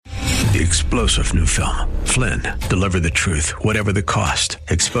The explosive new film, Flynn, deliver the truth, whatever the cost,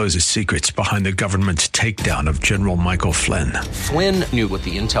 exposes secrets behind the government's takedown of General Michael Flynn. Flynn knew what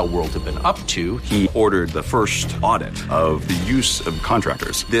the intel world had been up to. He ordered the first audit of the use of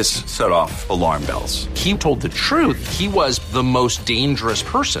contractors. This set off alarm bells. He told the truth. He was the most dangerous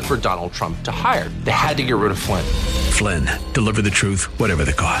person for Donald Trump to hire. They had to get rid of Flynn. Flynn, deliver the truth, whatever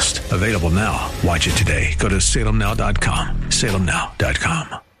the cost. Available now. Watch it today. Go to salemnow.com.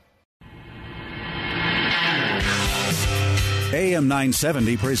 salemnow.com. AM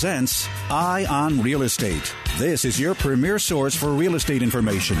 970 presents Eye on Real Estate. This is your premier source for real estate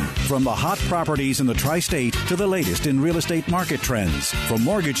information. From the hot properties in the tri-state to the latest in real estate market trends. From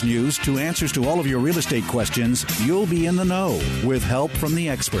mortgage news to answers to all of your real estate questions, you'll be in the know with help from the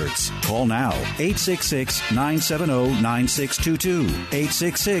experts. Call now, 866-970-9622.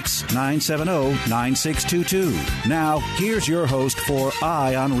 866-970-9622. Now, here's your host for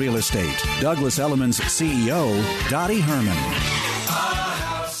Eye on Real Estate, Douglas Elliman's CEO, Dottie Herman.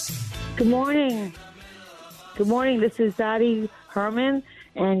 Good morning. Good morning. This is Dottie Herman,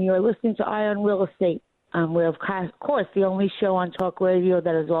 and you're listening to Eye on Real Estate. We're, of course, the only show on talk radio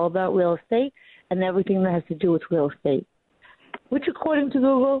that is all about real estate and everything that has to do with real estate, which, according to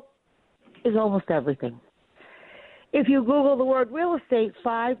Google, is almost everything. If you Google the word real estate,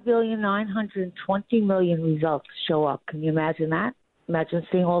 5,920,000,000 results show up. Can you imagine that? Imagine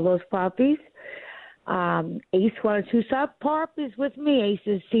seeing all those properties. Ace One Two Stop Park is with me. Ace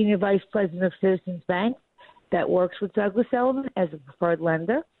is Senior Vice President of Citizens Bank that works with Douglas Elliman as a preferred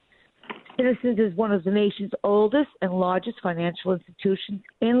lender. Citizens is one of the nation's oldest and largest financial institutions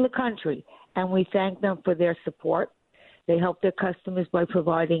in the country, and we thank them for their support. They help their customers by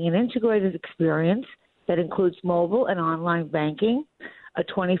providing an integrated experience that includes mobile and online banking, a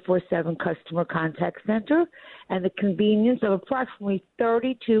 24/7 customer contact center, and the convenience of approximately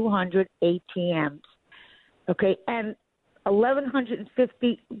 3,200 ATMs. Okay, and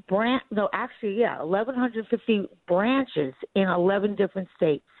 1,150 branches in 11 different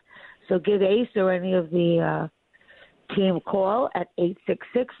states. So give Ace or any of the team a call at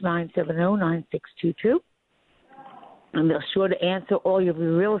 866-970-9622, and they're sure to answer all your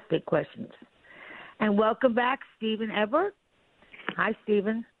real estate questions. And welcome back, Stephen Ebert. Hi,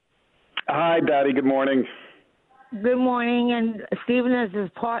 Stephen. Hi, Dottie. Good morning. Good morning. And Stephen is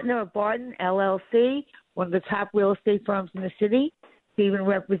his partner of Barton, LLC, one of the top real estate firms in the city. Stephen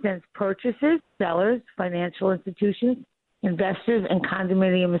represents purchasers, sellers, financial institutions, investors, and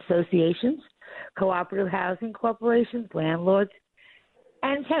condominium associations, cooperative housing corporations, landlords,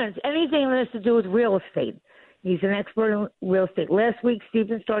 and tenants, anything that has to do with real estate. He's an expert in real estate. Last week,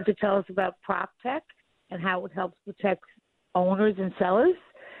 Stephen started to tell us about PropTech and how it helps protect owners and sellers.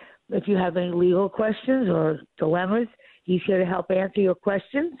 If you have any legal questions or dilemmas, he's here to help answer your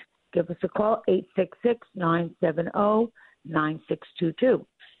questions. Give us a call, 866-970-9622.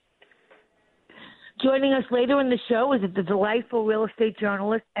 Joining us later in the show is the delightful real estate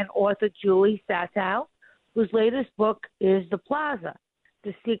journalist and author Julie Satow, whose latest book is The Plaza,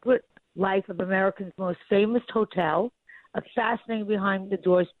 The Secret Life of America's Most Famous Hotel, a fascinating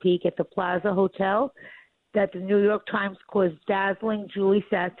behind-the-doors peek at the Plaza Hotel that the New York Times calls dazzling. Julie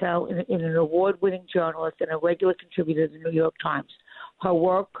Satow is an award-winning journalist and a regular contributor to the New York Times. Her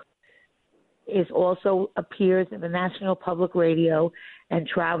work also appears in the National Public Radio and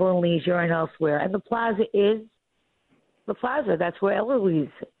Travel and Leisure and elsewhere. And the Plaza is the Plaza. That's where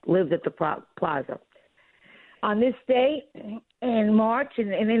Eloise lived, at the Plaza. On this day in March,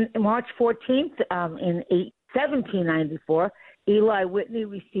 in March 14th, in 1794, Eli Whitney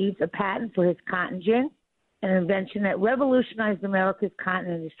received a patent for his cotton gin, an invention that revolutionized America's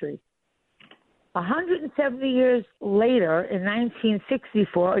cotton industry. 170 years later, in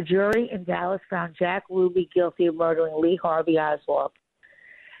 1964, a jury in Dallas found Jack Ruby guilty of murdering Lee Harvey Oswald.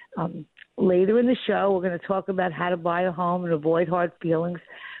 Later in the show, we're going to talk about how to buy a home and avoid hard feelings.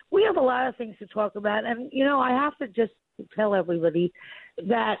 We have a lot of things to talk about, and, I have to just tell everybody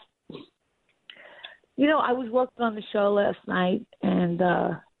that, I was working on the show last night, and,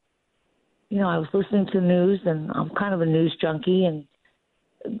 I was listening to the news, and I'm kind of a news junkie, and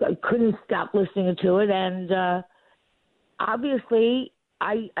I couldn't stop listening to it. And obviously,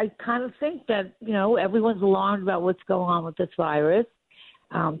 I kind of think that, everyone's alarmed about what's going on with this virus.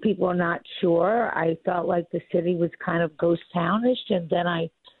 People are not sure. I felt like the city was kind of ghost townish, and then I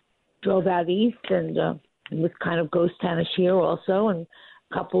drove out east, and it was kind of ghost townish here also, and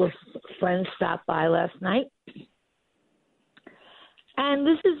a couple of friends stopped by last night. And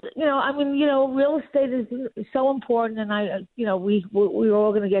this is, real estate is so important, and we were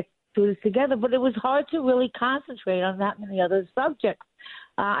all going to get through this together, but it was hard to really concentrate on that many other subjects.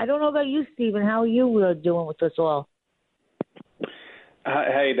 I don't know about you, Stephen. How are you doing with this all?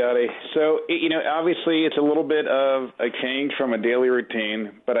 Hey, Dottie. So, obviously it's a little bit of a change from a daily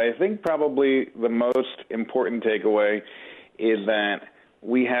routine, but I think probably the most important takeaway is that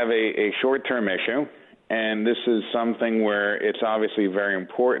we have a short-term issue, and this is something where it's obviously very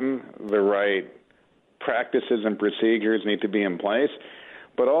important. The right practices and procedures need to be in place,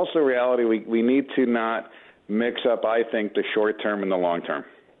 but also reality, we need to not mix up, I think, the short term and the long term.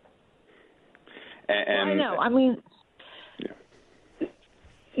 I know. I mean,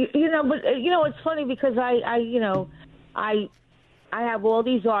 but it's funny because I have all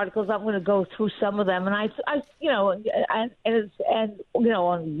these articles. I'm going to go through some of them, and on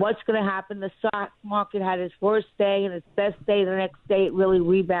what's going to happen. The stock market had its worst day and its best day. The next day, it really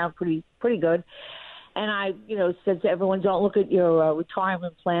rebounded pretty good. And I, said to everyone, don't look at your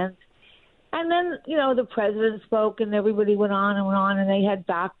retirement plans. And then, the president spoke, and everybody went on, and they had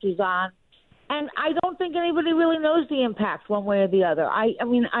doctors on. And I don't think anybody really knows the impact one way or the other. I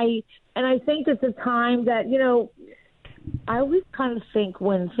think it's a time that, I always kind of think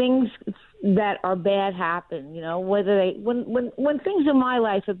when things that are bad happen, when things in my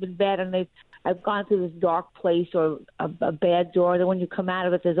life have been bad and I've gone through this dark place or a bad door, then when you come out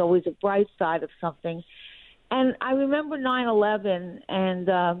of it, there's always a bright side of something. And I remember 9/11, and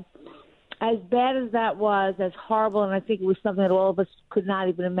as bad as that was, as horrible, and I think it was something that all of us could not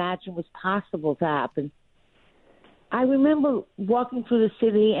even imagine was possible to happen. I remember walking through the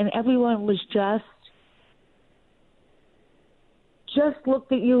city, and everyone was just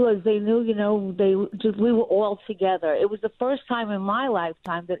looked at you as they knew, we were all together. It was the first time in my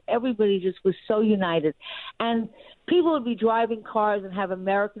lifetime that everybody just was so united. And people would be driving cars and have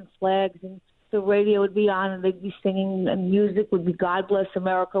American flags, and the radio would be on, and they'd be singing, and music would be God Bless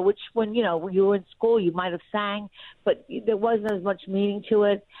America, which when you were in school, you might have sang, but there wasn't as much meaning to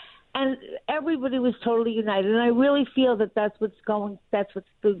it. And everybody was totally united. And I really feel that that's what's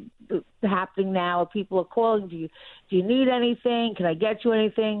happening now. People are calling, do you need anything? Can I get you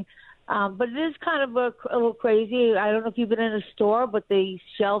anything? But it is kind of a little crazy. I don't know if you've been in a store, but the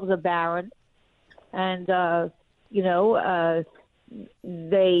shelves are barren. And,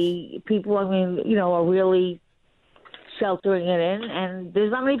 people are really sheltering it in, and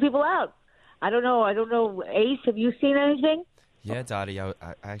there's not many people out. I don't know. Ace, have you seen anything? Yeah, Dottie, I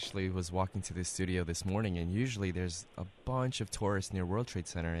actually was walking to the studio this morning, and usually there's a bunch of tourists near World Trade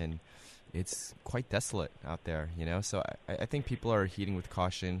Center, and it's quite desolate out there, So I think people are heeding with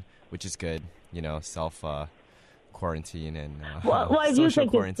caution, which is good, self-quarantine and well, I do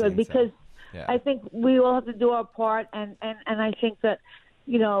think it's good because yeah. I think we all have to do our part, and I think that,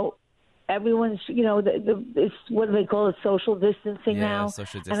 everyone's, it's, what do they call it, social distancing now?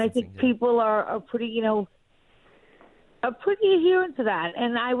 Social distancing, and I think people are pretty, are pretty adherent to that.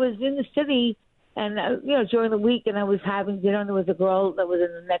 And I was in the city, and during the week, and I was having dinner, and there was a girl that was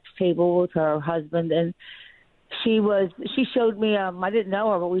in the next table with her husband, and she showed me, I didn't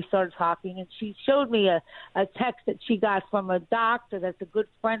know her, but we started talking, and she showed me a text that she got from a doctor that's a good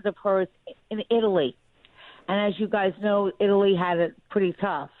friend of hers in Italy. And as you guys know, Italy had it pretty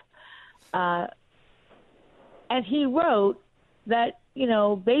tough. And he wrote that,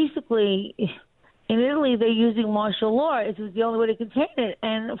 basically in Italy they're using martial law. It was the only way to contain it.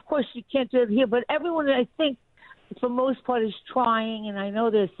 And, of course, you can't do it here. But everyone, I think, for the most part, is trying. And I know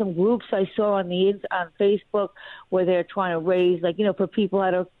there's some groups I saw on Facebook where they're trying to raise, for people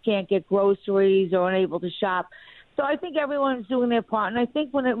that can't get groceries or unable to shop. So I think everyone's doing their part. And I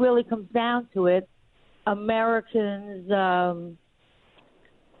think when it really comes down to it, Americans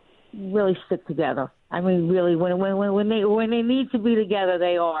really stick together. I mean, really, when they need to be together,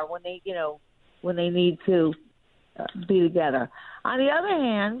 they are. When they need to be together. On the other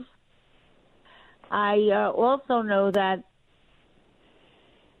hand, I also know that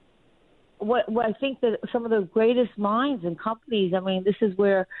what I think that some of the greatest minds and companies, I mean, this is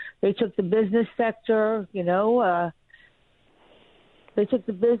where they took the business sector, they took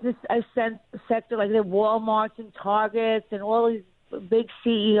the business sector, like the Walmarts and Targets and all these big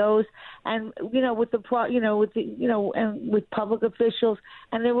CEOs, and with public officials,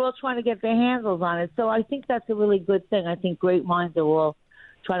 and they were all trying to get their handles on it. So I think that's a really good thing. I think great minds are all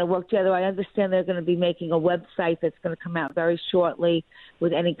trying to work together. I understand they're going to be making a website that's going to come out very shortly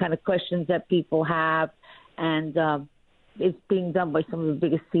with any kind of questions that people have, and it's being done by some of the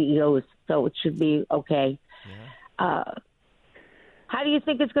biggest CEOs, so it should be okay. Yeah. How do you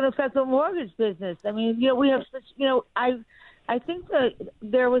think it's going to affect the mortgage business? I mean, we have such, I think that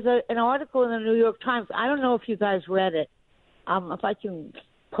there was an article in the New York Times. I don't know if you guys read it. If I can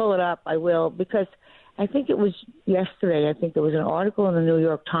pull it up, I will, because I think it was yesterday. I think there was an article in the New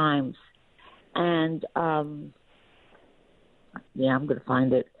York Times, and I'm going to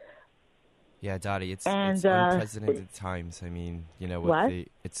find it. Yeah, Dottie, it's unprecedented times. I mean,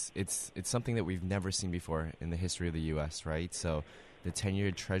 it's something that we've never seen before in the history of the U.S., right? So the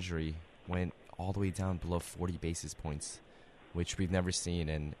 10-year Treasury went all the way down below 40 basis points, which we've never seen,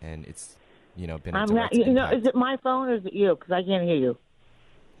 and it's, been a direct impact. Is it my phone or is it you? Because I can't hear you.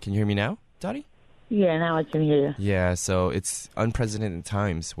 Can you hear me now, Dottie? Yeah, now I can hear you. Yeah, so it's unprecedented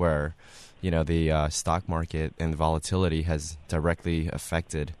times where, the stock market and the volatility has directly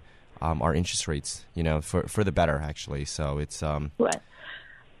affected our interest rates, for the better, actually. So it's... Right.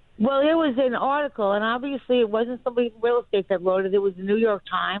 Well, it was an article, and obviously it wasn't somebody in real estate that wrote it. It was the New York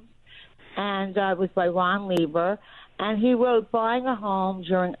Times, and it was by Ron Lieber. And he wrote, buying a home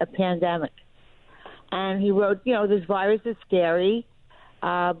during a pandemic. And he wrote, this virus is scary,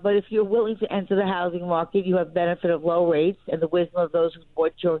 but if you're willing to enter the housing market, you have benefit of low rates and the wisdom of those who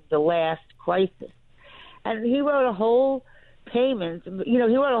bought during the last crisis. And he wrote a whole payments. He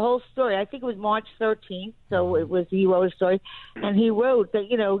wrote a whole story. I think it was March 13th, so he wrote a story, and he wrote that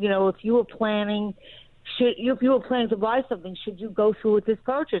if you were planning to buy something, should you go through with this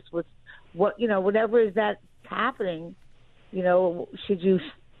purchase with whatever is that's happening, should you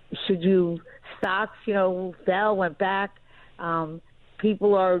stocks fell, went back.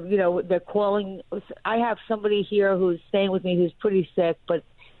 People are they're calling. I have somebody here who's staying with me who's pretty sick, but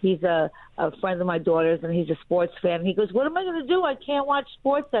he's a friend of my daughter's, and he's a sports fan. He goes, what am I going to do? I can't watch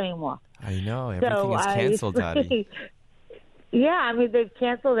sports anymore. I know. Everything is canceled, Daddy. Yeah, they've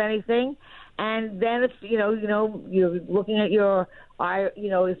canceled anything. And then if, you're looking at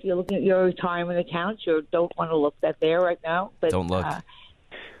if you're looking at your retirement accounts, you don't want to look that there right now. But, don't look.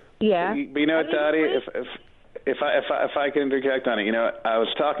 Yeah. But you know what, Dottie, if I can interject on it, I was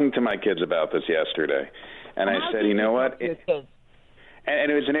talking to my kids about this yesterday, and I said, you know what?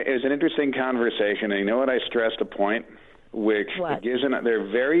 And it was an interesting conversation. And you know what? I stressed a point, which there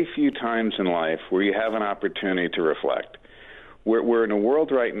are very few times in life where you have an opportunity to reflect. We're in a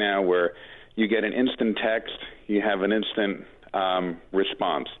world right now where you get an instant text, you have an instant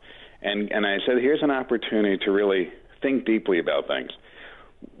response. And I said, here's an opportunity to really think deeply about things,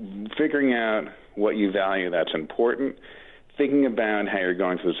 figuring out what you value that's important, thinking about how you're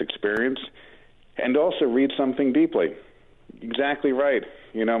going through this experience, and also read something deeply. Exactly right.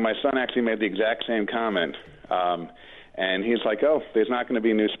 My son actually made the exact same comment, and he's like, oh, there's not going to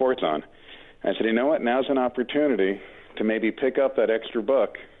be new sports on. I said, you know what, now's an opportunity to maybe pick up that extra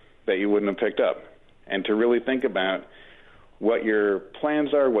book that you wouldn't have picked up, and to really think about what your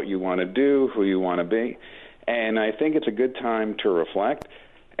plans are, what you want to do, who you want to be. And I think it's a good time to reflect.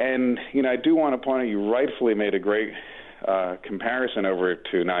 And, I do want to point out, you rightfully made a great comparison over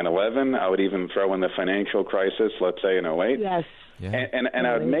to 9/11. I would even throw in the financial crisis, let's say in 2008. Yes. Yeah. And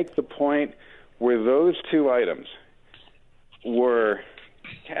I would make the point where those two items were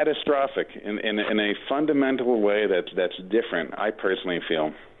catastrophic in a fundamental way that's different, I personally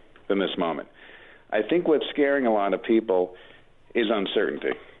feel, than this moment. I think what's scaring a lot of people is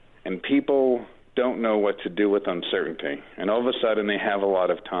uncertainty. And people don't know what to do with uncertainty. And all of a sudden they have a lot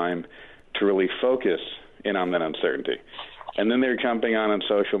of time to really focus in on that uncertainty. And then they're jumping on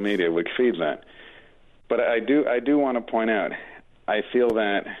social media, which feeds that. But I do want to point out, I feel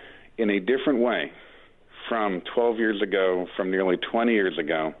that in a different way from 12 years ago, from nearly 20 years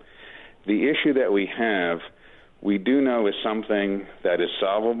ago, the issue that we have, we do know is something that is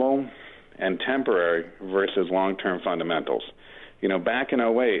solvable and temporary versus long-term fundamentals. Back in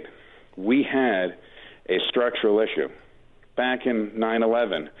 2008, we had a structural issue. Back in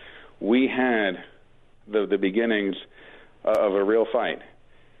 9/11, we had the beginnings of a real fight.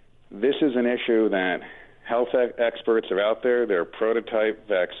 This is an issue that health experts are out there. There are prototype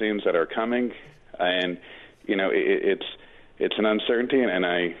vaccines that are coming, and it's an uncertainty, and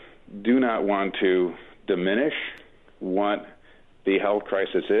I do not want to diminish what the health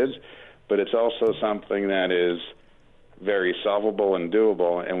crisis is, but it's also something that is very solvable and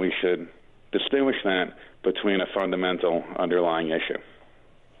doable, and we should distinguish that between a fundamental underlying issue.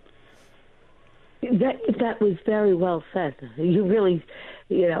 That was very well said. You really,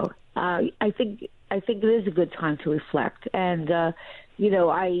 I think it is a good time to reflect, and I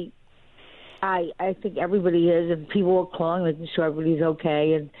think everybody is, and people are calling, making sure everybody's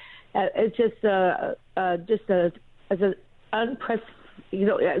okay, and it's just as an unprecedented.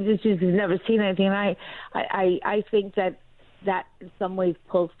 You've never seen anything, and I think that in some ways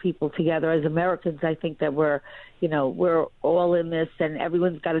pulls people together. As Americans, I think that we're all in this, and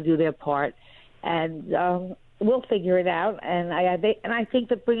everyone's got to do their part, and we'll figure it out. And I think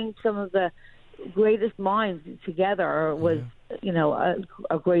that bringing some of the greatest minds together was,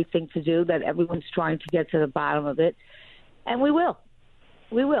 a great thing to do, that everyone's trying to get to the bottom of it. And we will.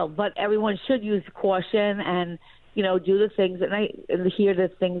 But everyone should use caution and, do the things. And hear the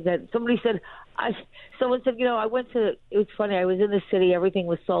things that somebody said. Someone said, I went to, it was funny, I was in the city. Everything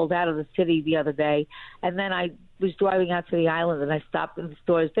was sold out of the city the other day. And then I was driving out to the island and I stopped in the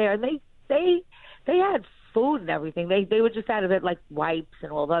stores there. And they had food and everything. They were just out of it, like wipes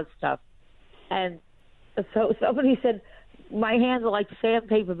and all that stuff. And so somebody said, my hands are like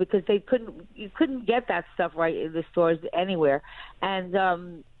sandpaper, because you couldn't get that stuff right in the stores anywhere.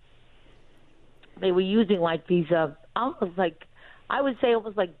 And they were using like these, almost like, I would say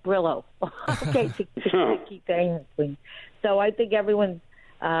almost like Brillo, okay, to keep their hands clean. So I think everyone's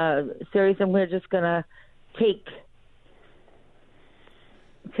serious, and we're just going to take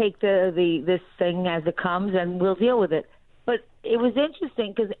this thing as it comes, and we'll deal with it. But it was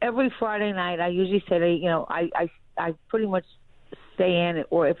interesting because every Friday night I usually say, I pretty much stay in,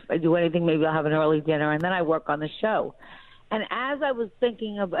 or if I do anything, maybe I'll have an early dinner, and then I work on the show. And as I was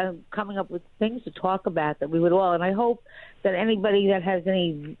thinking of coming up with things to talk about, that we would all, and I hope that anybody that has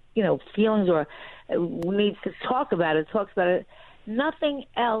any, feelings or needs to talk about it, talks about it. Nothing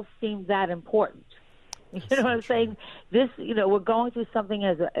else seems that important. You know what I'm saying? This, we're going through something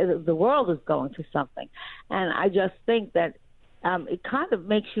as the world is going through something. And I just think that it kind of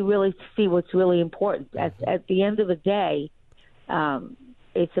makes you really see what's really important. At the end of the day,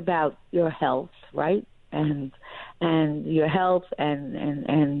 it's about your health, right? And your health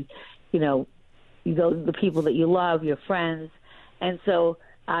and the people that you love, your friends. And so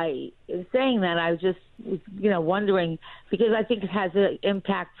in saying that, I was just, wondering, because I think it has an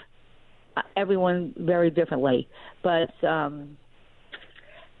impact everyone very differently. But, and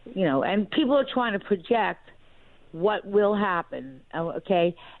people are trying to project what will happen,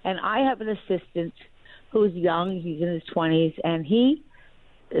 okay? And I have an assistant who's young. He's in his 20s, and he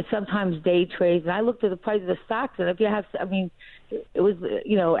sometimes day trades. And I looked at the price of the stocks, and if you have, it was,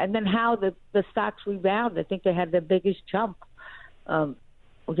 and then how the stocks rebound. I think they had their biggest jump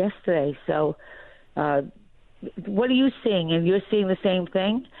yesterday. So what are you seeing? And you're seeing the same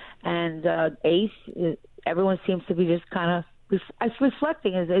thing? And ACE, everyone seems to be just kind of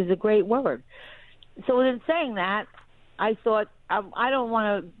reflecting is a great word. So in saying that, I thought I don't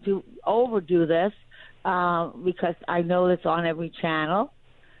want to overdo this because I know it's on every channel.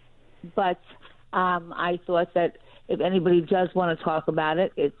 But I thought that if anybody does want to talk about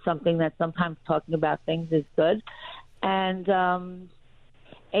it, it's something that sometimes talking about things is good. And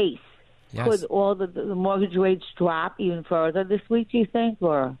ACE, yes. Could all the mortgage rates drop even further this week, do you think?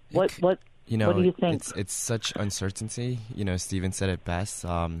 Or what do you think? It's such uncertainty. Stephen said it best.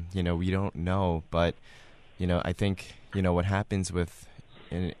 We don't know. But, I think, what happens with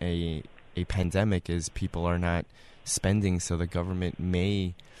a pandemic is people are not spending, so the government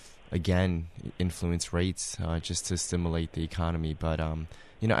may again influence rates just to stimulate the economy. But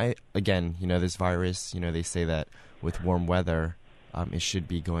this virus, they say that with warm weather it should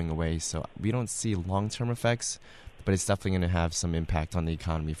be going away, so we don't see long-term effects, but it's definitely going to have some impact on the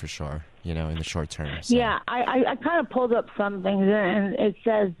economy for sure, in the short term. So. Yeah, I kind of pulled up some things, and it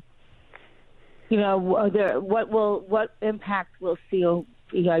says, what impact will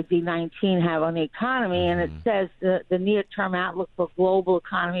COVID-19 have on the economy, and it says the near-term outlook for global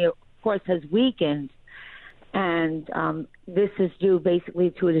economy, of course, has weakened, and this is due basically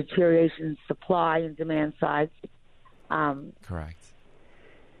to a deterioration in supply and demand sides. Correct.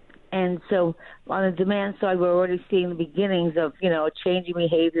 And so on the demand side, we're already seeing the beginnings of, a changing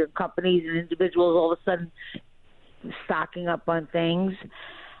behavior of companies and individuals all of a sudden stocking up on things.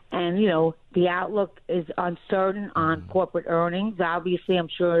 And, the outlook is uncertain on corporate earnings. Obviously, I'm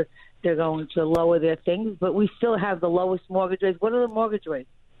sure they're going to lower their things, but we still have the lowest mortgage rates. What are the mortgage rates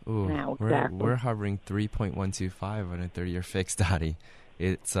now exactly? We're hovering 3.125 on a 30-year fixed, Dottie.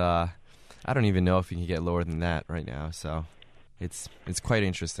 It's I don't even know if you can get lower than that right now. So it's quite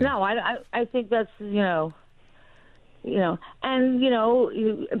interesting. No, I think that's and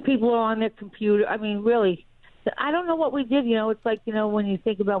people are on their computer. I mean, really. I don't know what we did. It's like, when you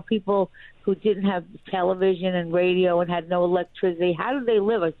think about people who didn't have television and radio and had no electricity, how did they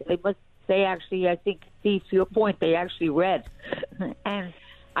live? They actually, I think, Steve, to your point, they actually read. And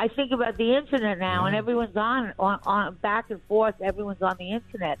I think about the Internet now, and everyone's on back and forth. Everyone's on the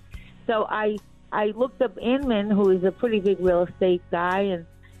Internet. So I looked up Inman, who is a pretty big real estate guy, and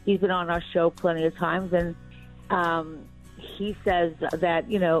he's been on our show plenty of times. And he says that,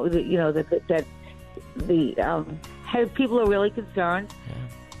 that the people are really concerned,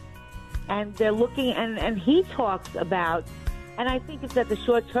 and they're looking, and he talks about, And I think it's at the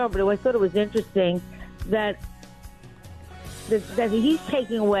short term, but I thought it was interesting that he's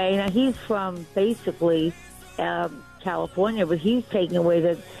taking away, now he's from basically California, but he's taking away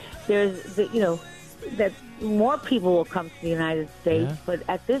that that more people will come to the United States, but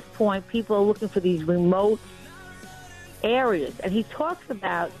at this point, people are looking for these remote areas. And he talks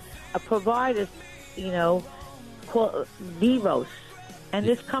about a provider, called Vivos. And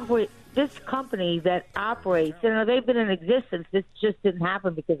this company that operates, they've been in existence. This just didn't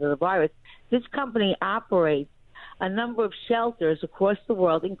happen because of the virus. This company operates a number of shelters across the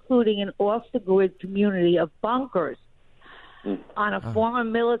world, including an off-the-grid community of bunkers on a former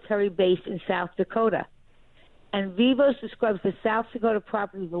military base in South Dakota. And Vivos describes the South Dakota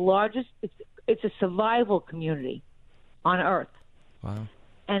property as the largest. It's a survival community on Earth. Wow.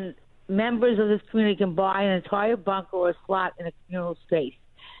 And members of this community can buy an entire bunker or a slot in a communal space.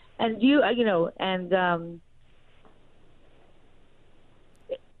 And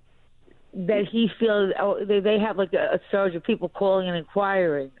that he feels they have like a surge of people calling and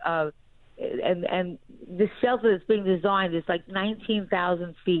inquiring. And the shelter that's being designed is like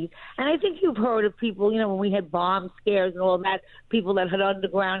 19,000 feet. And I think you've heard of people, when we had bomb scares and all that, people that had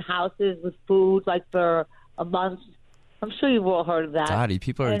underground houses with food like for a month. I'm sure you've all heard of that. Dottie,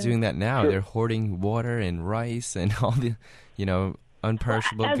 people are doing that now. They're hoarding water and rice and all the,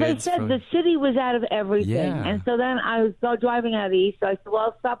 unperishable goods. As I said, the city was out of everything. Yeah. And so then I was driving out east, so I said, well,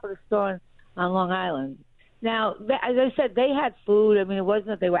 I'll stop at a store on Long Island. Now, as I said, they had food. I mean, it wasn't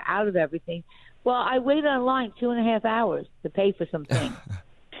that they were out of everything. Well, I waited online 2.5 hours to pay for some things.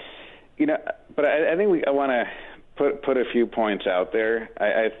 But I think I want to put a few points out there.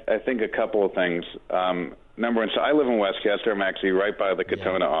 I think a couple of things. Number one, so I live in Westchester. I'm actually right by the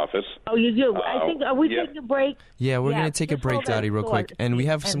Katona office. Oh, you do? I think, are we taking a break? Yeah, we're going to take a break, Dottie, real quick. And we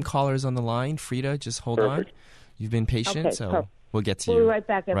have some callers on the line. Frida, just hold on. You've been patient, so we'll get to you right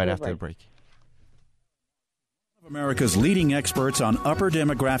back after the break. America's leading experts on upper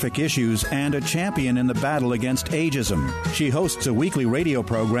demographic issues and a champion in the battle against ageism. She hosts a weekly radio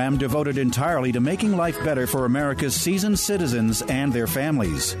program devoted entirely to making life better for America's seasoned citizens and their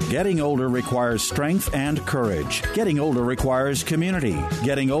families. Getting older requires strength and courage. Getting older requires community.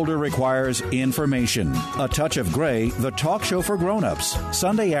 Getting older requires information. A Touch of Gray, the talk show for grown-ups.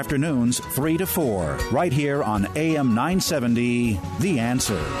 Sunday afternoons, 3 to 4. Right here on AM 970, The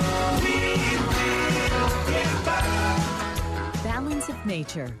Answer. Of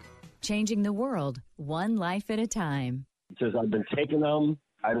nature, changing the world one life at a time. Since I've been taking them,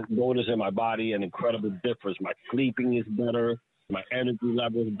 I just noticed in my body an incredible difference. My sleeping is better, my energy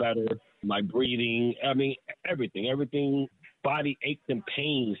level is better, my breathing, everything, body aches and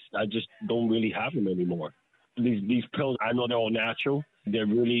pains, I just don't really have them anymore. These pills, I know they're all natural. They're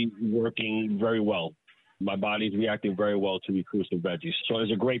really working very well. My body's reacting very well to the fruits and veggies. So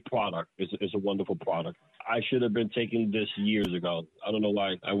it's a great product. It's a wonderful product. I should have been taking this years ago. I don't know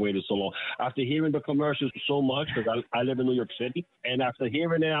why I waited so long. After hearing the commercials so much, because I live in New York City, and after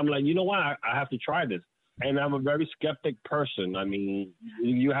hearing it, I'm like, you know what? I have to try this. And I'm a very skeptic person. I mean,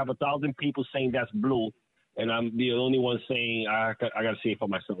 you have 1,000 people saying that's blue, and I'm the only one saying I got to see it for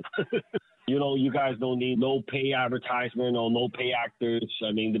myself. You guys don't need no pay advertisement or no pay actors.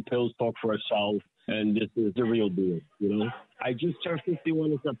 I mean, the pills talk for itself. And this is the real deal, I just turned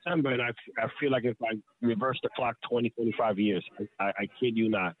 51 in September, and I feel like if I reverse the clock 20, 25 years, I kid you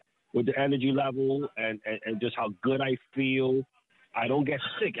not. With the energy level and just how good I feel, I don't get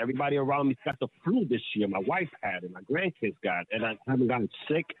sick. Everybody around me's got the flu this year. My wife had it, my grandkids got it, and I haven't gotten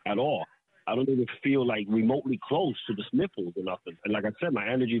sick at all. I don't even feel like remotely close to the sniffles or nothing. And like I said, my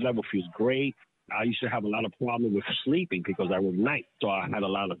energy level feels great. I used to have a lot of problems with sleeping because I was night. So I had a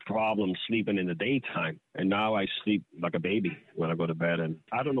lot of problems sleeping in the daytime. And now I sleep like a baby when I go to bed. And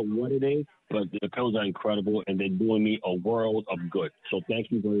I don't know what it is, but the pills are incredible and they're doing me a world of good. So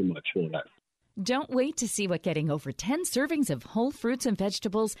thank you very much for that. Don't wait to see what getting over 10 servings of whole fruits and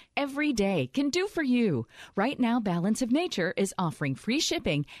vegetables every day can do for you. Right now, Balance of Nature is offering free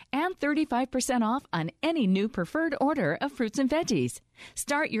shipping and 35% off on any new preferred order of fruits and veggies.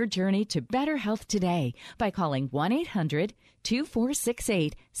 Start your journey to better health today by calling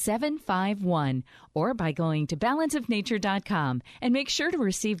 1-800-2468-751 or by going to balanceofnature.com and make sure to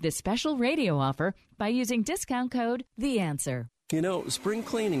receive this special radio offer by using discount code THE ANSWER. You know, spring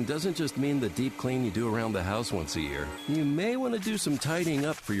cleaning doesn't just mean the deep clean you do around the house once a year. You may want to do some tidying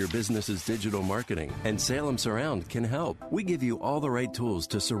up for your business's digital marketing, and Salem Surround can help. We give you all the right tools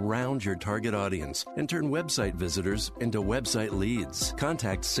to surround your target audience and turn website visitors into website leads.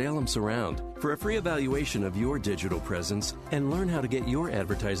 Contact Salem Surround for a free evaluation of your digital presence and learn how to get your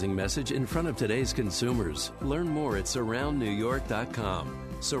advertising message in front of today's consumers. Learn more at surroundnewyork.com.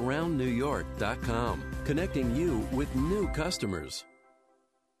 surroundnewyork.com, connecting you with new customers.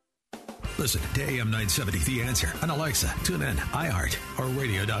 Listen to AM 970 The Answer on Alexa, TuneIn, iHeart, or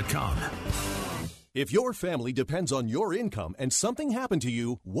radio.com. If your family depends on your income and something happened to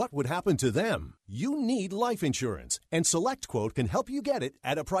you, what would happen to them? You need life insurance, and SelectQuote can help you get it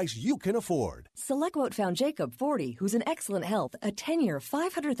at a price you can afford. SelectQuote found Jacob, 40, who's in excellent health, a 10-year,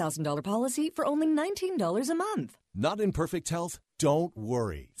 $500,000 policy for only $19 a month. Not in perfect health? Don't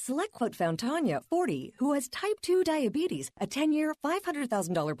worry. SelectQuote found Tanya, 40, who has type 2 diabetes, a 10-year,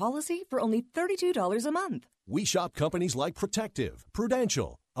 $500,000 policy for only $32 a month. We shop companies like Protective,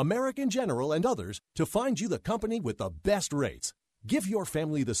 Prudential, American General, and others to find you the company with the best rates. Give your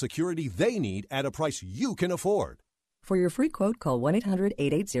family the security they need at a price you can afford. For your free quote, call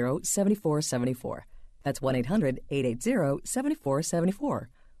 1-800-880-7474. That's 1-800-880-7474.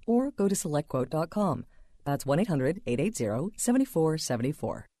 Or go to SelectQuote.com. That's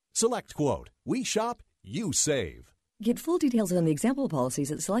 1-800-880-7474. SelectQuote. We shop, you save. Get full details on the example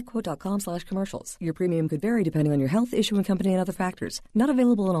policies at SelectQuote.com/commercials. Your premium could vary depending on your health, issuing company, and other factors. Not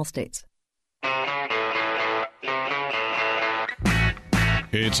available in all states.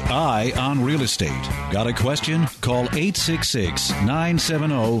 It's Eye on Real Estate. Got a question? Call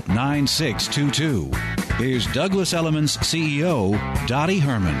 866-970-9622. Here's Douglas Elliman's CEO, Dottie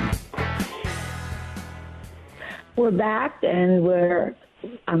Herman. We're back, and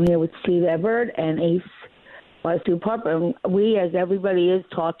I'm here with Steve Everett and Ace Stu Pup, and we, as everybody is,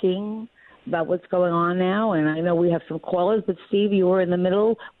 talking about what's going on now. And I know we have some callers, but Steve, you were in the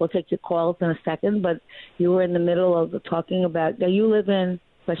middle. We'll take your calls in a second, but you were in the middle of talking about. Now you live in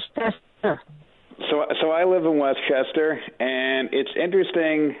Westchester. So I live in Westchester, and it's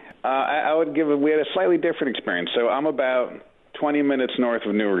interesting. We had a slightly different experience. So I'm about 20 minutes north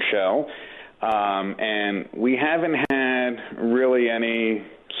of New Rochelle. And we haven't had really any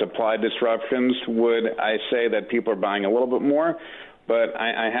supply disruptions. Would I say that people are buying a little bit more? But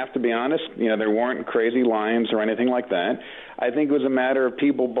I have to be honest, there weren't crazy lines or anything like that. I think it was a matter of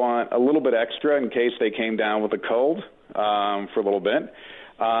people bought a little bit extra in case they came down with a cold for a little bit.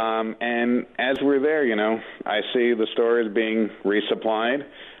 And as we're there, I see the stores being resupplied.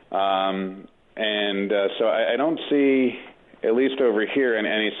 So I don't see, at least over here, in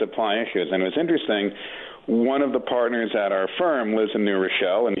any supply issues. And it was interesting, one of the partners at our firm lives in New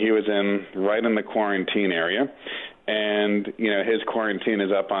Rochelle, and he was right in the quarantine area. And, his quarantine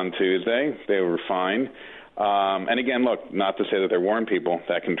is up on Tuesday. They were fine. And again, look, not to say that there weren't people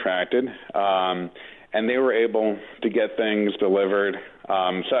that contracted. And they were able to get things delivered.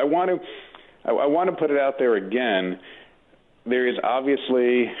 So I want to put it out there again. There is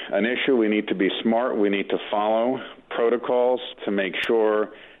obviously an issue. We need to be smart. We need to follow protocols to make sure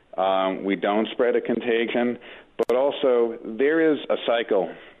we don't spread a contagion. But also, there is a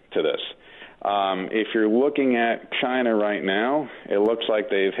cycle to this. If you're looking at China right now, it looks like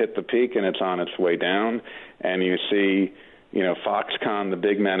they've hit the peak and it's on its way down. And you see, Foxconn, the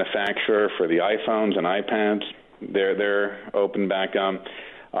big manufacturer for the iPhones and iPads, they're open back up.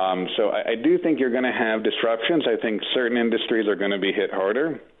 So I do think you're going to have disruptions. I think certain industries are going to be hit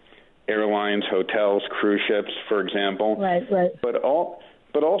harder. Airlines, hotels, cruise ships, for example. Right.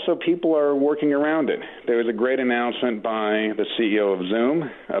 But also people are working around it. There was a great announcement by the CEO of Zoom,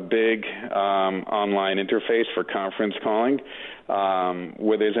 a big online interface for conference calling,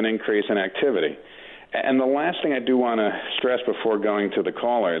 where there's an increase in activity. And the last thing I do want to stress before going to the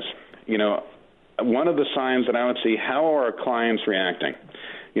callers, one of the signs that I would see, how are our clients reacting?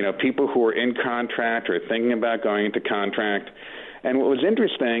 People who are in contract or thinking about going into contract. And what was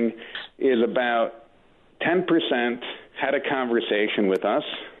interesting is about 10% had a conversation with us,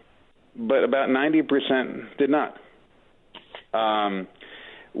 but about 90% did not.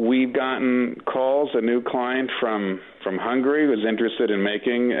 We've gotten calls, a new client from Hungary who's interested in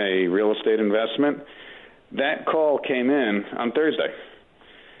making a real estate investment. That call came in on Thursday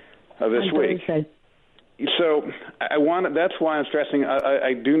of this week. Thursday. So that's why I'm stressing,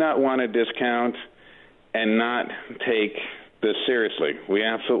 I do not want to discount and not take this seriously. We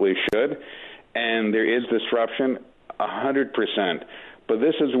absolutely should. And there is disruption, 100%. But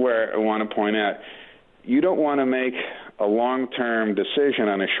this is where I want to point out, you don't want to make a long-term decision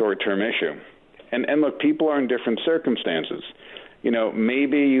on a short-term issue. And look, people are in different circumstances.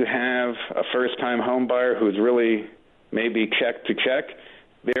 maybe you have a first-time home buyer who's really maybe check to check.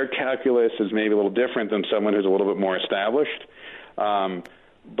 Their calculus is maybe a little different than someone who's a little bit more established.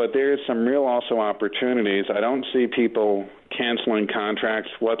 But there's some real also opportunities. I don't see people canceling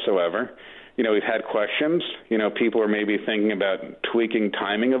contracts whatsoever. We've had questions. People are maybe thinking about tweaking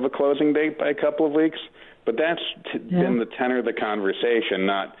timing of a closing date by a couple of weeks. But that's been the tenor of the conversation,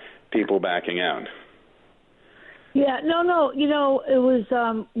 not people backing out. Yeah, no. It was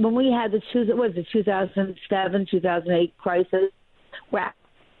when we had the 2007, 2008 crisis, where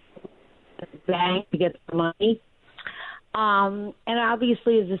the bank to get the money. And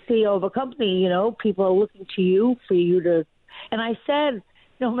obviously, as the CEO of a company, people are looking to you for you to. And I said,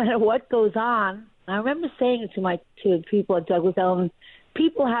 no matter what goes on, I remember saying it to people at Douglas Elliman,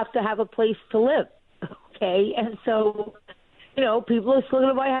 people have to have a place to live, okay? And so, people are still going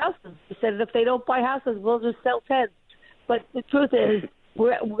to buy houses. He said if they don't buy houses, we'll just sell tents. But the truth is,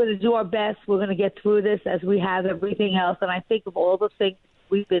 we're going to do our best. We're going to get through this as we have everything else. And I think of all the things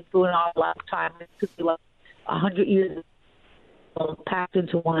we've been through in our lifetime. It took me like 100 years packed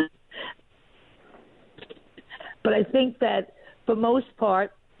into one. But I think that for most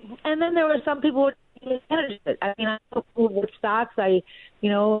part, and then there were some people who managed it. I mean, I know people with stocks, that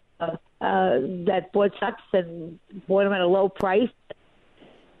bought stocks and bought them at a low price.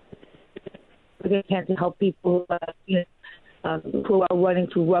 They tend to help people who are running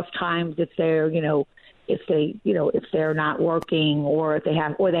through rough times if they're, if they're not working or if they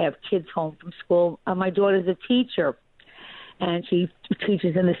have kids home from school. My daughter's a teacher, and she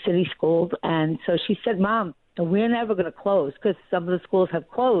teaches in the city schools, and so she said, "Mom, we're never going to close," because some of the schools have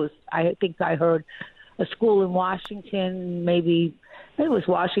closed. I think I heard a school in Washington, maybe it was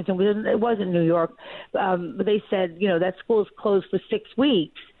Washington, it wasn't New York, but they said, that school is closed for 6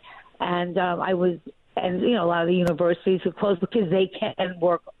 weeks. And a lot of the universities are closed because they can't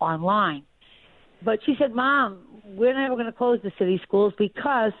work online. But she said, "Mom, we're never going to close the city schools,"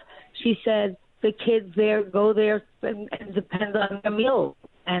 because she said the kids there go there and depend on their meals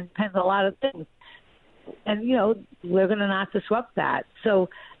and depends on a lot of things. And, we're going to not disrupt that. So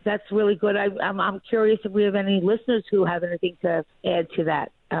that's really good. I'm curious if we have any listeners who have anything to add to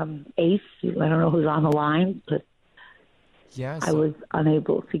that. Ace, I don't know who's on the line, but I was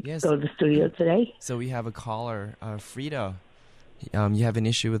unable to go to the studio today. So we have a caller, Frida. You have an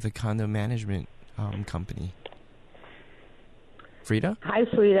issue with the condo management company. Frida? Hi,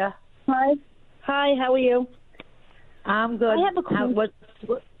 Frida. Hi, how are you? I'm good. I have a question.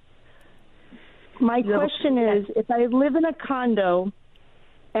 My question is, if I live in a condo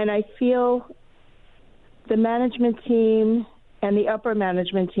and I feel the management team and the upper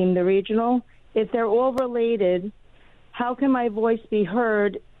management team, the regional, if they're all related, how can my voice be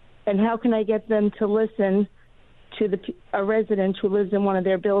heard, and how can I get them to listen to a resident who lives in one of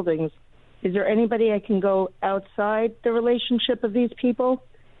their buildings? Is there anybody I can go outside the relationship of these people,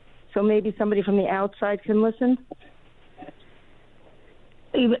 so maybe somebody from the outside can listen?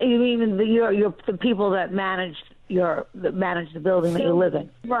 Even the people that manage the building that you live in,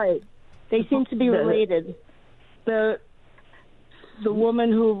 right? They seem to be related. The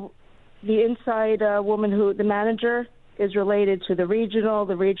woman the inside woman the manager is related to the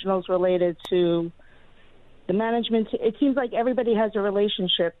regional's related to the management. It seems like everybody has a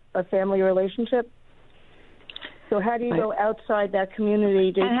relationship, a family relationship. So how do you go outside that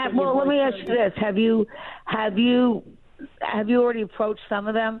community? Let me ask you this: Have you already approached some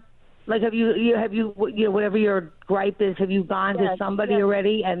of them? Like, have you whatever your gripe is, have you gone to somebody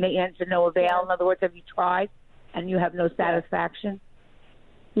already and they answer no avail? Yeah. In other words, have you tried and you have no satisfaction?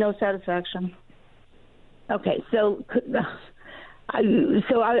 No satisfaction. Okay, so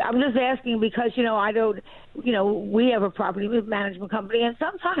I'm just asking because I don't. We have a property management company, and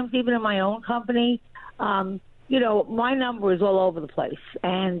sometimes even in my own company, my number is all over the place,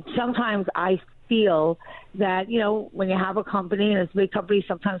 and sometimes I feel that, when you have a company and it's a big company,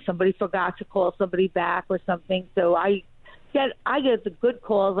 sometimes somebody forgot to call somebody back or something. So I get the good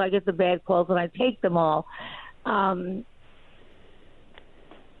calls, I get the bad calls, and I take them all. And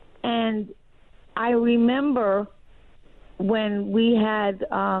I remember when we had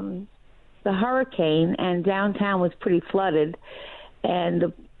the hurricane and downtown was pretty flooded,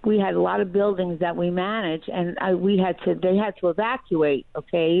 and we had a lot of buildings that we manage, and they had to evacuate,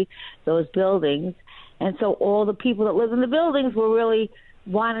 those buildings. And so all the people that live in the buildings were really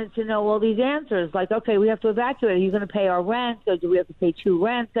wanted to know all these answers, like, okay, we have to evacuate. Are you going to pay our rent? Or do we have to pay 2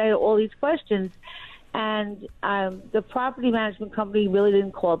 rents? They had all these questions. And the property management company really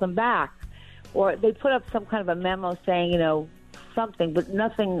didn't call them back. Or they put up some kind of a memo saying, something, but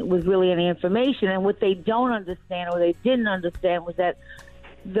nothing was really any information. And what they don't understand, or they didn't understand, was that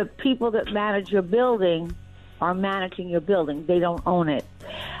the people that manage your building are managing your building. They don't own it.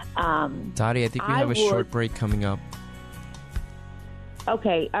 Dottie, I think we have a short break coming up.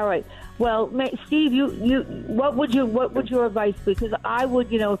 Okay, all right. Well, Steve, what would your advice be? Because I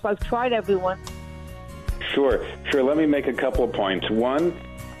would, if I've tried everyone. Sure. Let me make a couple of points. One,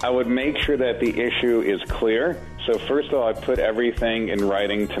 I would make sure that the issue is clear. So first of all, I'd put everything in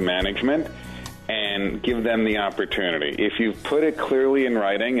writing to management and give them the opportunity. If you've put it clearly in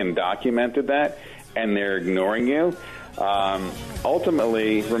writing and documented that, and they're ignoring you,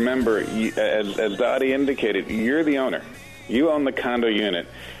 ultimately, remember, as Dottie indicated, you're the owner. You own the condo unit.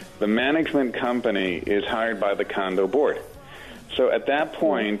 The management company is hired by the condo board. So at that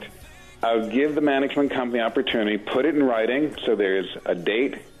point, I would give the management company opportunity, put it in writing, so there's a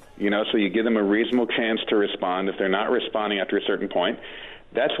date, so you give them a reasonable chance to respond if they're not responding after a certain point.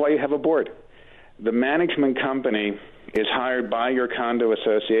 That's why you have a board. The management company is hired by your condo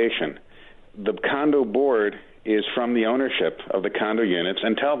association. The condo board is from the ownership of the condo units,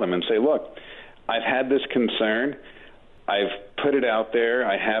 and tell them and say, look, I've had this concern. I've put it out there.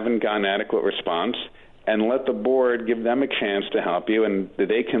 I haven't gotten adequate response. And let the board give them a chance to help you, and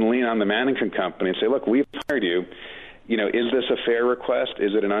they can lean on the management company and say, look, we've hired you. Is this a fair request?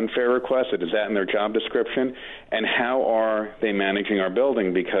 Is it an unfair request? Is that in their job description? And how are they managing our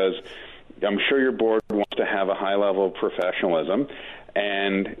building? Because I'm sure your board wants to have a high level of professionalism,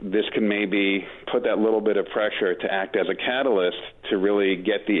 and this can maybe put that little bit of pressure to act as a catalyst to really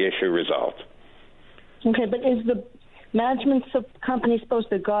get the issue resolved. Okay, but is the management company supposed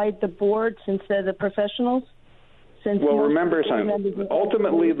to guide the board since they're the professionals? Well, remember something.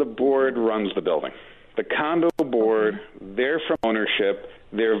 Ultimately, the board runs the building. The condo board, they're from ownership.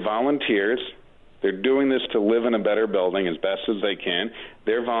 They're volunteers. They're doing this to live in a better building as best as they can.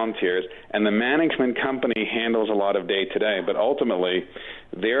 They're volunteers. And the management company handles a lot of day-to-day, but ultimately,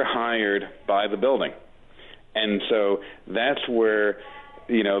 they're hired by the building. And so that's where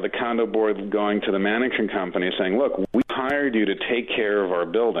the condo board going to the management company saying, look, we hired you to take care of our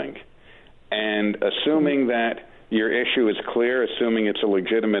building. And assuming that your issue is clear, assuming it's a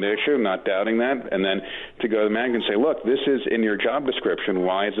legitimate issue, not doubting that, and then to go to the management and say, look, this is in your job description.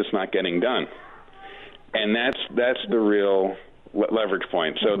 Why is this not getting done? And that's the real leverage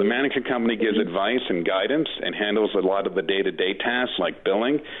point. So the management company gives advice and guidance and handles a lot of the day-to-day tasks like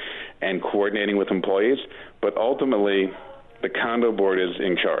billing and coordinating with employees. But ultimately, the condo board is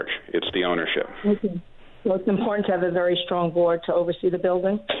in charge. It's the ownership. Okay. So it's important to have a very strong board to oversee the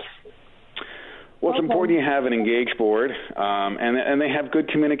building? Well, it's important you have an engaged board, and they have good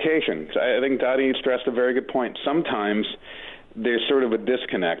communication. I think Dottie stressed a very good point. Sometimes there's sort of a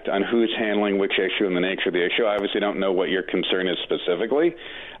disconnect on who's handling which issue and the nature of the issue. I obviously don't know what your concern is specifically,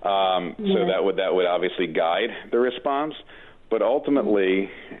 so that would obviously guide the response. But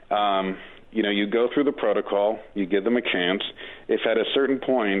ultimately, you go through the protocol, you give them a chance. If at a certain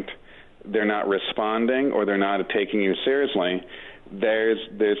point they're not responding or they're not taking you seriously,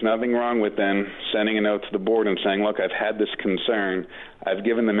 there's nothing wrong with then sending a note to the board and saying, look, I've had this concern. I've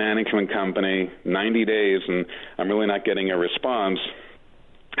given the management company 90 days, and I'm really not getting a response.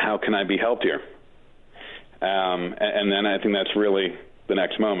 How can I be helped here? And then I think that's really the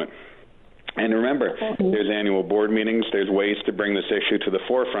next moment. And remember, there's annual board meetings. There's ways to bring this issue to the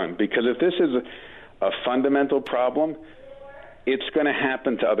forefront. Because if this is a fundamental problem, it's going to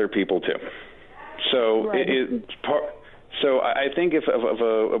happen to other people too. So So I think if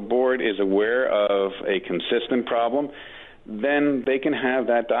a board is aware of a consistent problem, then they can have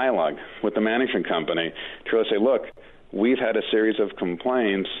that dialogue with the management company to really say, look, we've had a series of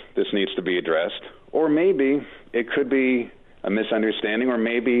complaints. This needs to be addressed. Or maybe it could be a misunderstanding, or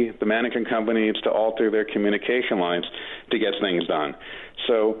maybe the management company needs to alter their communication lines to get things done.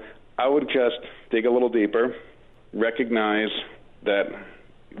 So I would just dig a little deeper, recognize that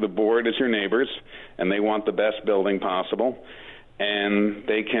the board is your neighbors, and they want the best building possible, and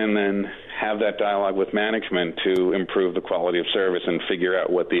they can then have that dialogue with management to improve the quality of service and figure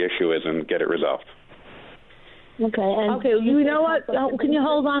out what the issue is and get it resolved. Okay. You know what? Can you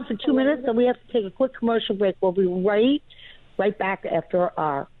hold on for 2 minutes? So we have to take a quick commercial break. We'll be right back after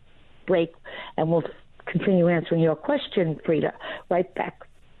our break, and we'll continue answering your question, Frida. Right back.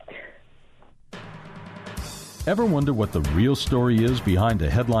 Ever wonder what the real story is behind a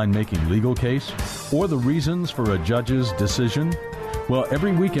headline-making legal case? Or the reasons for a judge's decision? Well,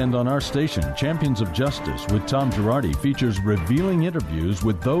 every weekend on our station, Champions of Justice with Tom Girardi features revealing interviews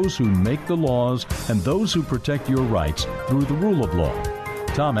with those who make the laws and those who protect your rights through the rule of law.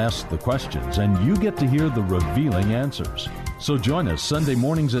 Tom asks the questions, and you get to hear the revealing answers. So join us Sunday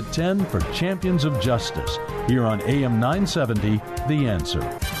mornings at 10 for Champions of Justice, here on AM 970, The Answer.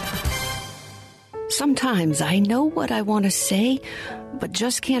 Sometimes I know what I want to say, but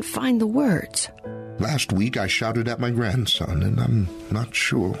just can't find the words. Last week I shouted at my grandson, and I'm not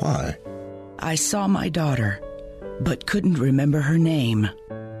sure why. I saw my daughter, but couldn't remember her name.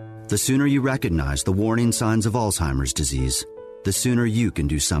 The sooner you recognize the warning signs of Alzheimer's disease, the sooner you can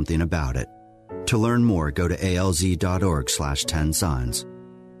do something about it. To learn more, go to alz.org/10signs.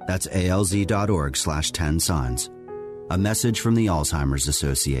 That's alz.org/10signs. A message from the Alzheimer's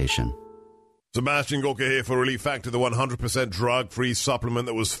Association. Sebastian Gorka here for Relief Factor, the 100% drug-free supplement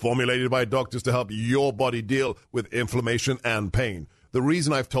that was formulated by doctors to help your body deal with inflammation and pain. The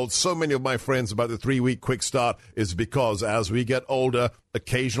reason I've told so many of my friends about the 3-week quick start is because as we get older,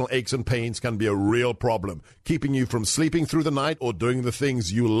 occasional aches and pains can be a real problem, keeping you from sleeping through the night or doing the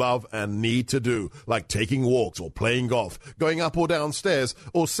things you love and need to do, like taking walks or playing golf, going up or down stairs,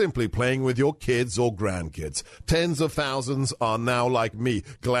 or simply playing with your kids or grandkids. Tens of thousands are now like me,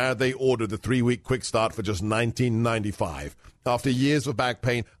 glad they ordered the 3-week quick start for just $19.95. After years of back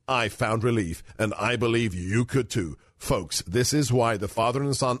pain, I found relief, and I believe you could too. Folks, this is why the father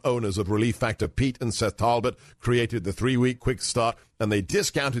and son owners of Relief Factor, Pete and Seth Talbot, created the 3-week quick start, and they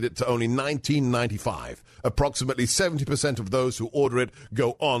discounted it to only $19.95. Approximately 70% of those who order it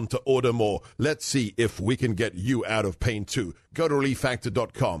go on to order more. Let's see if we can get you out of pain too. Go to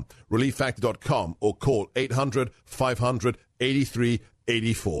ReliefFactor.com, ReliefFactor.com, or call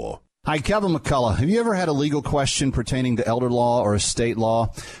 800-500-8384. Hi, Kevin McCullough. Have you ever had a legal question pertaining to elder law or estate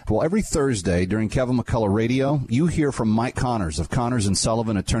law? Well, every Thursday during Kevin McCullough Radio, you hear from Mike Connors of Connors &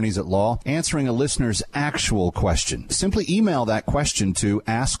 Sullivan Attorneys at Law, answering a listener's actual question. Simply email that question to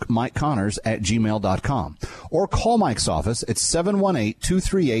askmikeconnors@gmail.com or call Mike's office at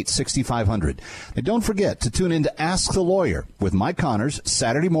 718-238-6500. And don't forget to tune in to Ask the Lawyer with Mike Connors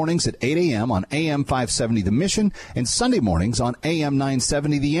Saturday mornings at 8 a.m. on AM 570 The Mission and Sunday mornings on AM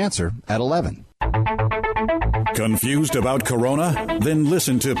 970 The Answer at 11. Confused about Corona? Then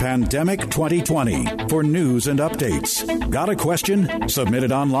listen to Pandemic 2020 for news and updates. Got a question? Submit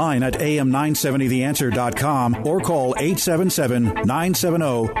it online at am970theanswer.com or call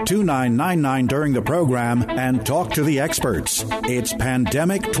 877-970-2999 during the program and talk to the experts. It's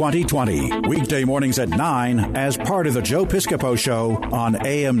Pandemic 2020, weekday mornings at 9 as part of the Joe Piscopo Show on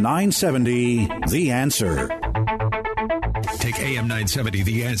AM 970, The Answer. Take AM 970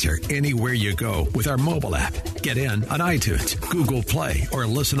 The Answer anywhere you go with our mobile app. Get in on iTunes, Google Play, or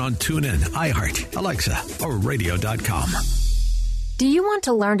listen on TuneIn, iHeart, Alexa, or radio.com. Do you want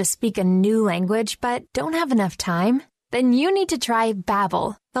to learn to speak a new language but don't have enough time? Then you need to try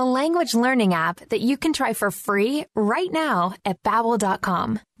Babbel, the language learning app that you can try for free right now at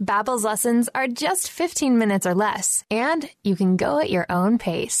Babbel.com. Babbel's lessons are just 15 minutes or less, and you can go at your own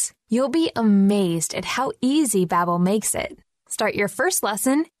pace. You'll be amazed at how easy Babbel makes it. Start your first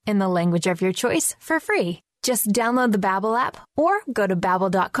lesson in the language of your choice for free. Just download the Babbel app or go to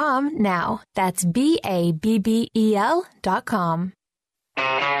Babbel.com now. That's Babbel.com.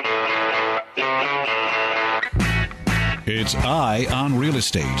 It's Eye on Real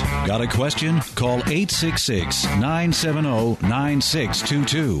Estate. Got a question? Call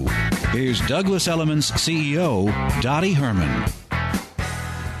 866-970-9622. Here's Douglas Elliman's CEO, Dottie Herman.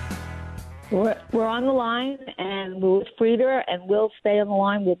 We're on the line, and we're with Frida, and we'll stay on the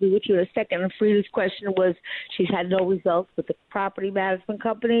line. We'll be with you in a second. And Frida's question was she's had no results with the property management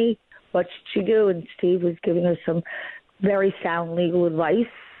company. What should she do? And Steve was giving her some very sound legal advice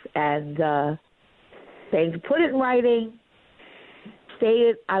and saying to put it in writing, state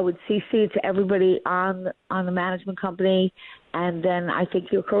it. I would CC it to everybody on the management company, and then I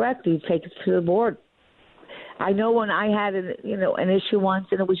think you're correct. You take it to the board. I know when I had an issue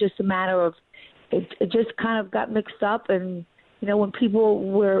once, and it was just a matter of it just kind of got mixed up, and when people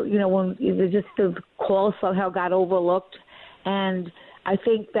were when just the call somehow got overlooked, and I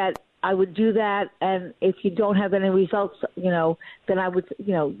think that I would do that, and if you don't have any results, then I would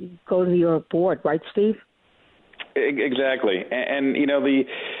go to your board, right, Steve? Exactly, and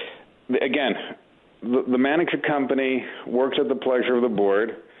the management company works at the pleasure of the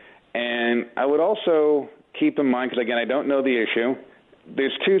board, and I would also keep in mind, because, again, I don't know the issue,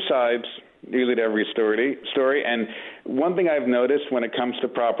 there's two sides usually to every story. And one thing I've noticed when it comes to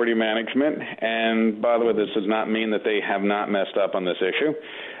property management, and by the way, this does not mean that they have not messed up on this issue,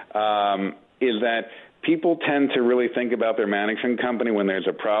 is that people tend to really think about their management company when there's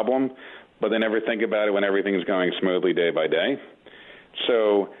a problem, but they never think about it when everything's going smoothly day by day.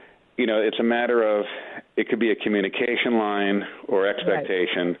 So, it's a matter of, it could be a communication line or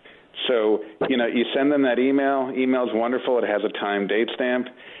expectation. Right. So, you send them that email. Email's wonderful. It has a time date stamp.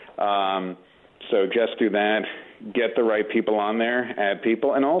 So just do that. Get the right people on there, add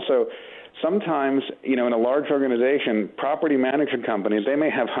people. And also, sometimes, in a large organization, property management companies, they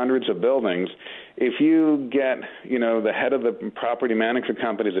may have hundreds of buildings. If you get, the head of the property management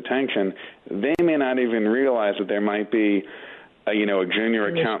company's attention, they may not even realize that there might be a junior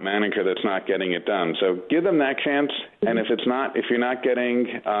account manager that's not getting it done. So give them that chance, and if you're not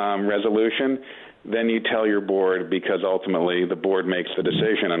getting resolution, then you tell your board, because ultimately the board makes the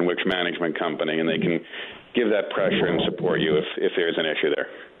decision on which management company, and they can give that pressure and support you if there's an issue there.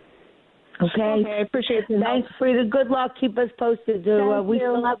 Okay. I appreciate it. Thanks, Frida. Good luck. Keep us posted. Do we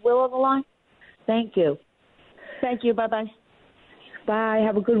still have Will on the line? Thank you. Thank you. Bye-bye. Bye.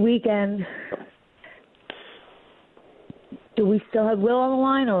 Have a good weekend. Do we still have Will on the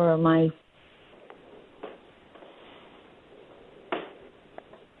line, or am I?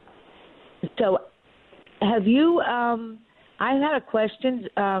 So, have you? I had a question.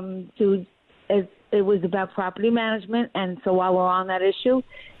 It was about property management, and so while we're on that issue,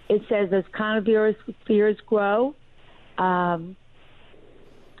 it says as coronavirus fears grow,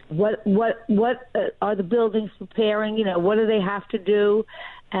 what are the buildings preparing? What do they have to do,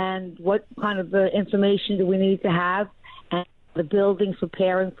 and what kind of information do we need to have? And the buildings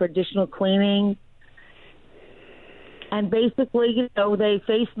preparing for additional cleaning. And basically,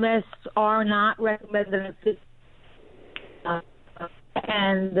 face masks are not recommended.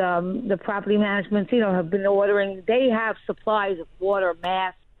 And the property management, have been ordering. They have supplies of water,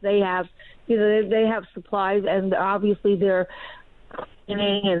 masks. They have, they have supplies, and obviously they're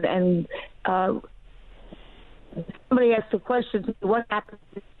cleaning. And somebody asked a question: what happens?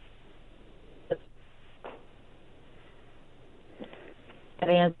 That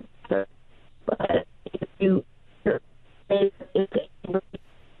answer, but if you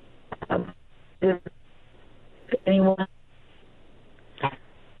anyone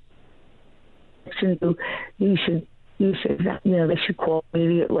you should they should call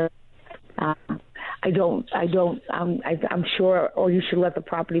immediately. I'm sure, or you should let the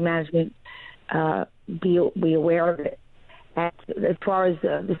property management be aware of it. As far as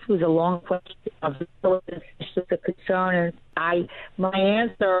this was a long question, it's just a concern, and my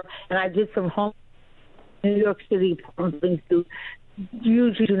answer, and I did some home. New York City apartments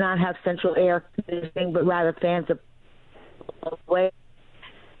usually do not have central air conditioning, but rather fans are away.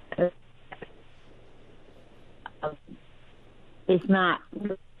 It's not.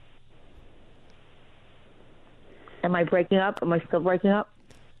 Am I breaking up? Am I still breaking up?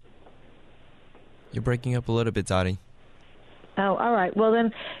 You're breaking up a little bit, Dottie. Oh, all right. Well,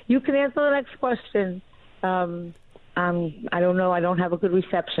 then you can answer the next question. I don't know. I don't have a good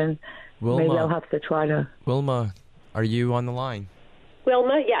reception. Wilma, maybe I'll have to try to. Wilma, are you on the line?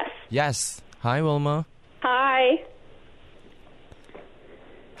 Wilma, yes. Yes. Hi, Wilma. Hi.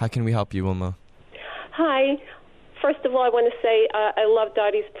 How can we help you, Wilma? Hi. First of all, I want to say I love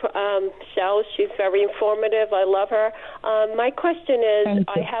Dottie's show. She's very informative. I love her. My question is,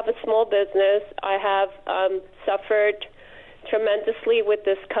 I have a small business. I have suffered tremendously with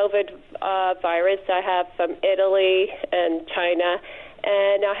this COVID virus. I have from Italy and China,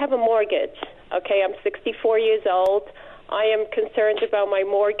 and I have a mortgage. Okay, I'm 64 years old. I am concerned about my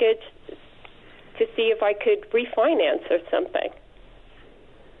mortgage to see if I could refinance or something.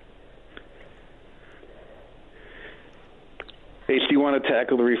 Ace, do you want to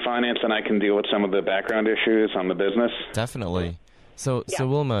tackle the refinance, and I can deal with some of the background issues on the business? Definitely. So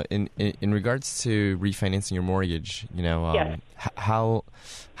Wilma, in regards to refinancing your mortgage, how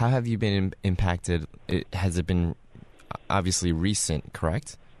have you been impacted? Has it been obviously recent,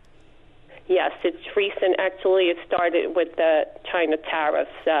 correct? Yes, it's recent. Actually, it started with the China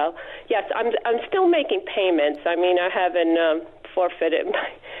tariffs. So, yes, I'm still making payments. I mean, I haven't forfeited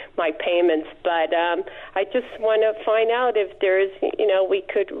my payments, but I just want to find out if there's, we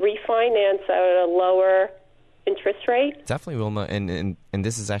could refinance at a lower interest rate. Definitely, Wilma, and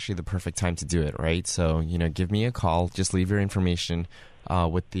this is actually the perfect time to do it, right? So, give me a call. Just leave your information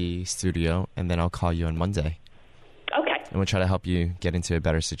with the studio, and then I'll call you on Monday. Okay. And we'll try to help you get into a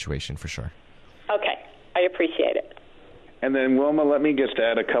better situation for sure. Okay. I appreciate it. And then, Wilma, let me just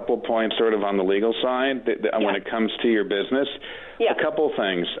add a couple points sort of on the legal side when it comes to your business. Yeah. A couple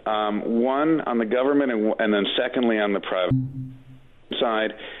things. One, on the government, and then secondly, on the private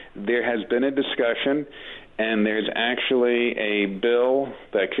side, there has been a discussion, and there's actually a bill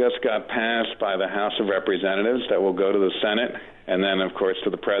that just got passed by the House of Representatives that will go to the Senate and then, of course, to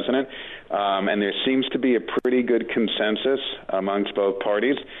the President. And there seems to be a pretty good consensus amongst both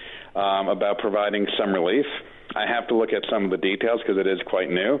parties about providing some relief. I have to look at some of the details because it is quite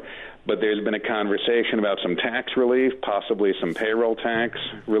new, but there's been a conversation about some tax relief, possibly some payroll tax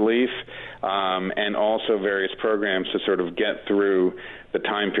relief, and also various programs to sort of get through the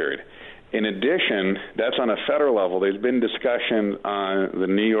time period. In addition, that's on a federal level. There's been discussion on the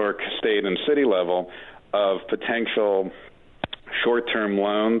New York State and city level of potential short-term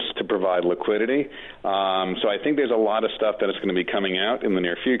loans to provide liquidity. So I think there's a lot of stuff that is going to be coming out in the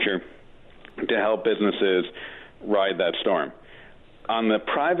near future to help businesses ride that storm. On the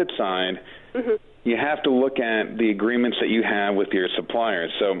private side, you have to look at the agreements that you have with your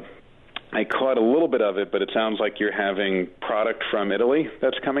suppliers. So I caught a little bit of it, but it sounds like you're having product from Italy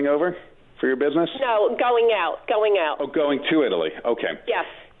that's coming over for your business? No, going out. Oh, going to Italy. Okay. Yes.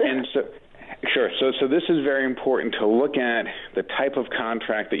 And so, sure. So this is very important to look at the type of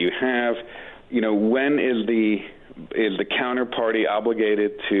contract that you have. You know, when is the counterparty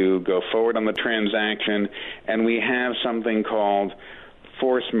obligated to go forward on the transaction? And we have something called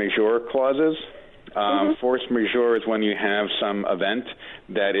force majeure clauses. Force majeure is when you have some event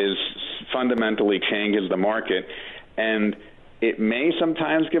that is fundamentally changes the market, and it may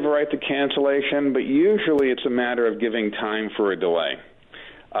sometimes give a right to cancellation, but usually it's a matter of giving time for a delay.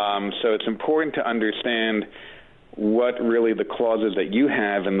 So it's important to understand what really the clauses that you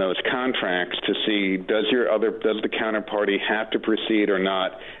have in those contracts to see does the counterparty have to proceed or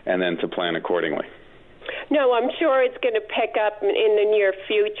not, and then to plan accordingly. No, I'm sure it's going to pick up in the near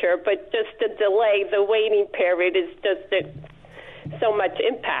future, but just the delay, the waiting period is just so much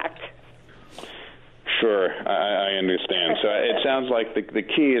impact. Sure, I understand. So it sounds like the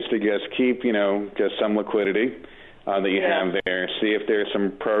key is to just keep, just some liquidity that you have there. See if there's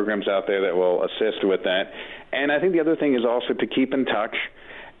some programs out there that will assist with that. And I think the other thing is also to keep in touch.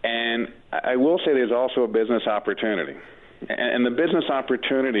 And I will say there's also a business opportunity. And the business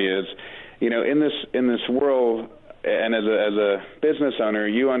opportunity is, in this world, and as a business owner,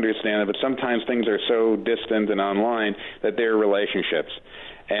 you understand that sometimes things are so distant and online that there are relationships.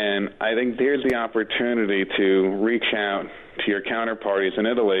 And I think there's the opportunity to reach out to your counterparties in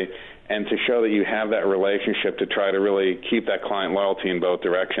Italy and to show that you have that relationship to try to really keep that client loyalty in both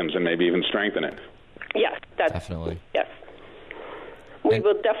directions and maybe even strengthen it. Yes, definitely. Yes. We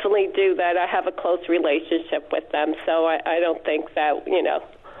will definitely do that. I have a close relationship with them, so I don't think that,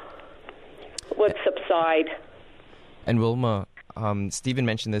 would subside. And Wilma, Stephen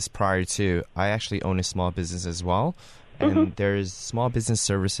mentioned this prior to, I actually own a small business as well. And there's small business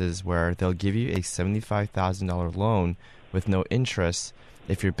services where they'll give you a $75,000 loan with no interest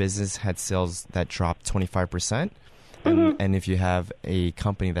if your business had sales that dropped 25%, and if you have a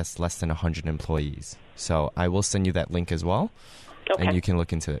company that's less than 100 employees. So I will send you that link as well, and you can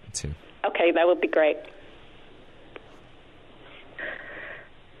look into it too. Okay, that would be great.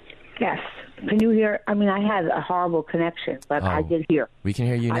 Yes. Can you hear? I mean, I had a horrible connection, but I did hear. We can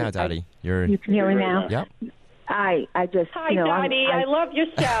hear you now, Dottie. You can hear me now? Yep. I just, Hi, Dottie. I love your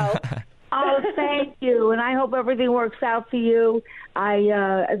show. Oh, thank you, and I hope everything works out for you.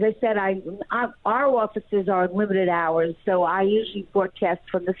 As I said, our offices are limited hours, so I usually broadcast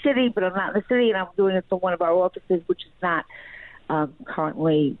from the city, but I'm not in the city, and I'm doing it from one of our offices, which is not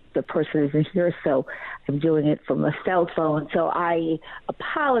currently the person isn't here, so I'm doing it from a cell phone. So I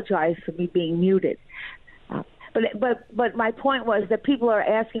apologize for me being muted. But my point was that people are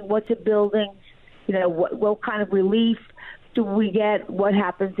asking, what's a building? What kind of relief do we get? What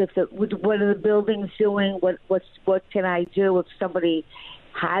happens what are the buildings doing? What can I do if somebody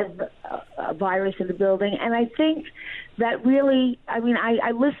has a virus in the building? And I think that really,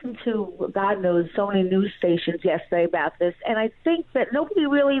 I listened to, God knows, so many news stations yesterday about this, and I think that nobody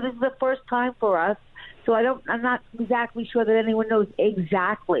really, this is the first time for us, so I'm not exactly sure that anyone knows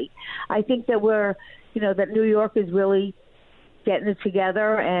exactly. I think that that New York is really getting it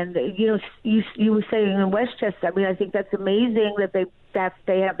together, and you were saying in Westchester, I think that's amazing that they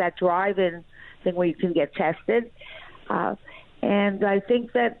have that drive-in thing where you can get tested, and I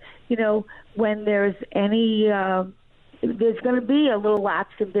think that when there's any there's going to be a little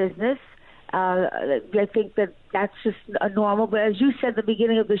lapse in business. I think that's just a normal, but as you said at the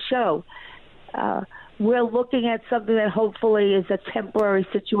beginning of the show, we're looking at something that hopefully is a temporary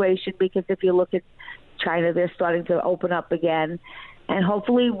situation, because if you look at China, they're starting to open up again, and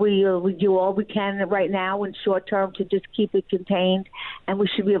hopefully we do all we can right now in short term to just keep it contained, and we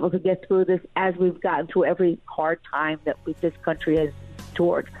should be able to get through this as we've gotten through every hard time that this country has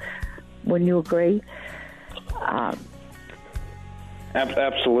endured. Wouldn't you agree?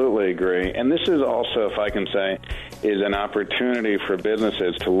 Absolutely agree. And this is also, if I can say, is an opportunity for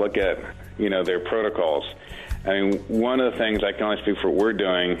businesses to look at their protocols. I mean, one of the things, I can only speak for what we're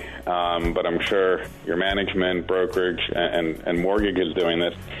doing, but I'm sure your management, brokerage, and mortgage is doing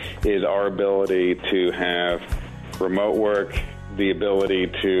this, is our ability to have remote work, the ability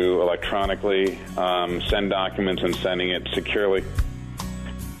to electronically send documents and sending it securely.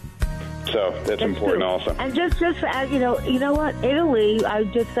 So that's important true. also. And just for, you know what? Italy, I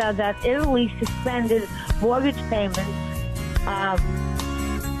just found that Italy suspended mortgage payments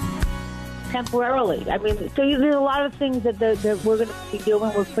temporarily. I mean, so there's a lot of things that we're going to be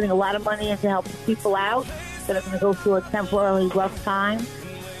doing. We're putting a lot of money into helping people out that are going to go through a temporarily rough time.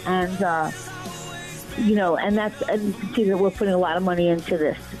 And, and you can see that we're putting a lot of money into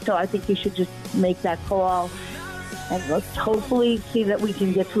this. So I think you should just make that call. And let's hopefully see that we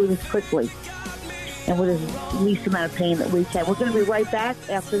can get through this quickly and with the least amount of pain that we can. We're going to be right back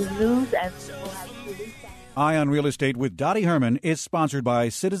after the news. And Eye on Real Estate with Dottie Herman is sponsored by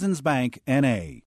Citizens Bank, N.A.